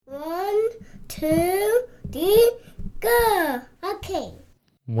2, 3, go! Okay.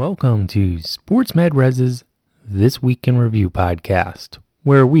 Welcome to Sports Med Res's This Week in Review podcast,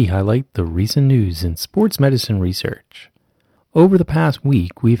 where we highlight the recent news in sports medicine research. Over the past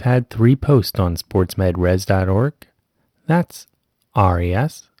week, we've had 3 posts on sportsmedres.org. That's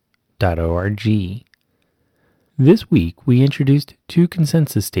res.org. This week, we introduced 2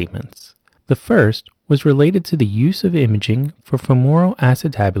 consensus statements. The first was related to the use of imaging for femoral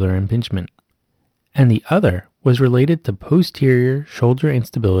acetabular impingement, and the other was related to posterior shoulder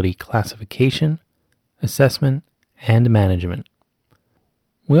instability classification, assessment, and management.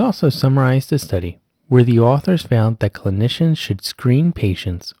 We also summarized a study where the authors found that clinicians should screen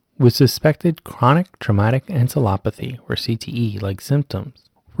patients with suspected chronic traumatic encephalopathy, or CTE-like symptoms,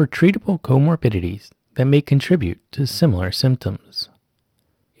 for treatable comorbidities that may contribute to similar symptoms.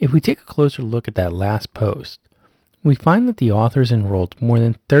 If we take a closer look at that last post, we find that the authors enrolled more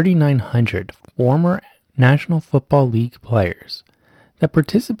than 3,900 former National Football League players that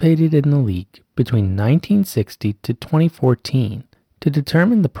participated in the league between 1960 to 2014 to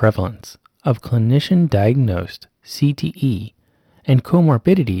determine the prevalence of clinician-diagnosed CTE and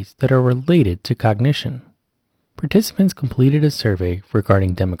comorbidities that are related to cognition. Participants completed a survey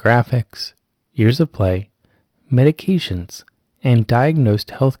regarding demographics, years of play, medications, and diagnosed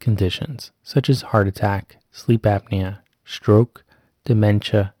health conditions such as heart attack, sleep apnea, stroke,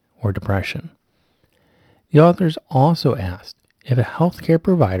 dementia, or depression. The authors also asked if a healthcare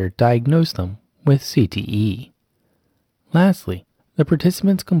provider diagnosed them with CTE. Lastly, the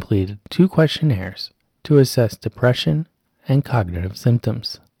participants completed 2 questionnaires to assess depression and cognitive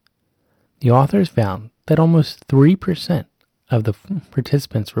symptoms. The authors found that almost 3% of the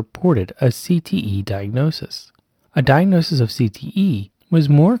participants reported a CTE diagnosis. A diagnosis of CTE was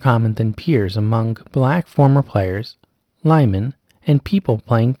more common than peers among Black former players, linemen, and people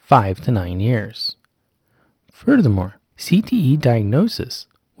playing 5 to 9 years. Furthermore, CTE diagnosis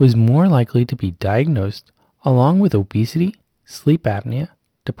was more likely to be diagnosed along with obesity, sleep apnea,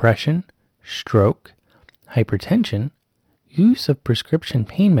 depression, stroke, hypertension, use of prescription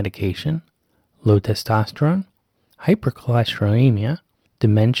pain medication, low testosterone, hypercholesterolemia,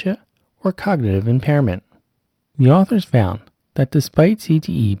 dementia, or cognitive impairment. The authors found that despite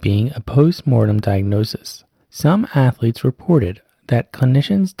CTE being a post-mortem diagnosis, some athletes reported that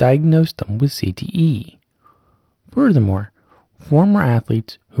clinicians diagnosed them with CTE. Furthermore, former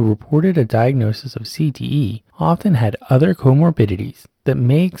athletes who reported a diagnosis of CTE often had other comorbidities that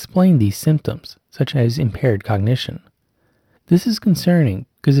may explain these symptoms, such as impaired cognition. This is concerning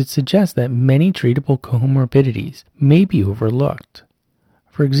because it suggests that many treatable comorbidities may be overlooked.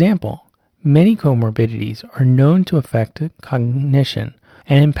 For example, many comorbidities are known to affect cognition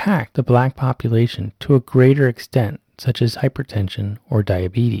and impact the Black population to a greater extent, such as hypertension or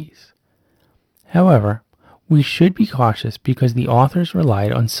diabetes. However, we should be cautious because the authors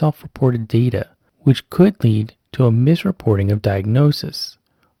relied on self-reported data, which could lead to a misreporting of diagnosis.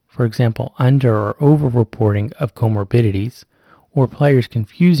 For example, under or over-reporting of comorbidities, or players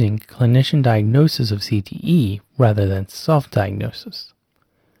confusing clinician diagnosis of CTE rather than self-diagnosis.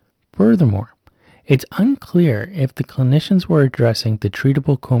 Furthermore, it's unclear if the clinicians were addressing the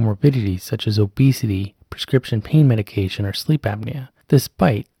treatable comorbidities such as obesity, prescription pain medication, or sleep apnea,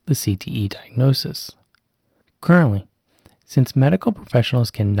 despite the CTE diagnosis. Currently, since medical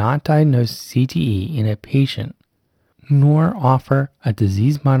professionals cannot diagnose CTE in a patient nor offer a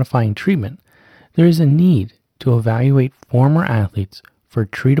disease-modifying treatment, there is a need to evaluate former athletes for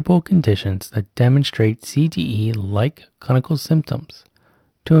treatable conditions that demonstrate CTE-like clinical symptoms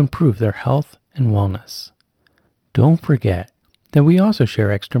to improve their health and wellness. Don't forget that we also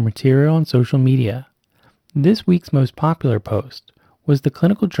share extra material on social media. This week's most popular post was the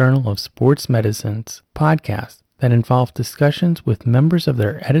Clinical Journal of Sports Medicine's podcast that involved discussions with members of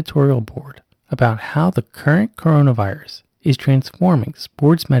their editorial board about how the current coronavirus is transforming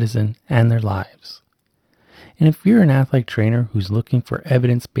sports medicine and their lives. And if you're an athletic trainer who's looking for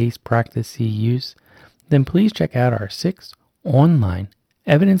evidence-based practice CEUs, then please check out our 6 online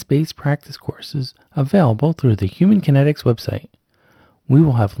evidence-based practice courses available through the Human Kinetics website. We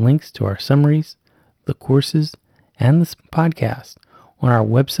will have links to our summaries, the courses, and this podcast on our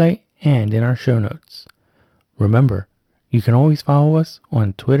website and in our show notes. Remember, you can always follow us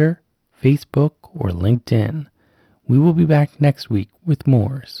on Twitter, Facebook, or LinkedIn. We will be back next week with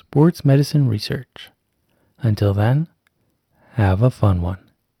more sports medicine research. Until then, have a fun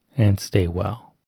one and stay well.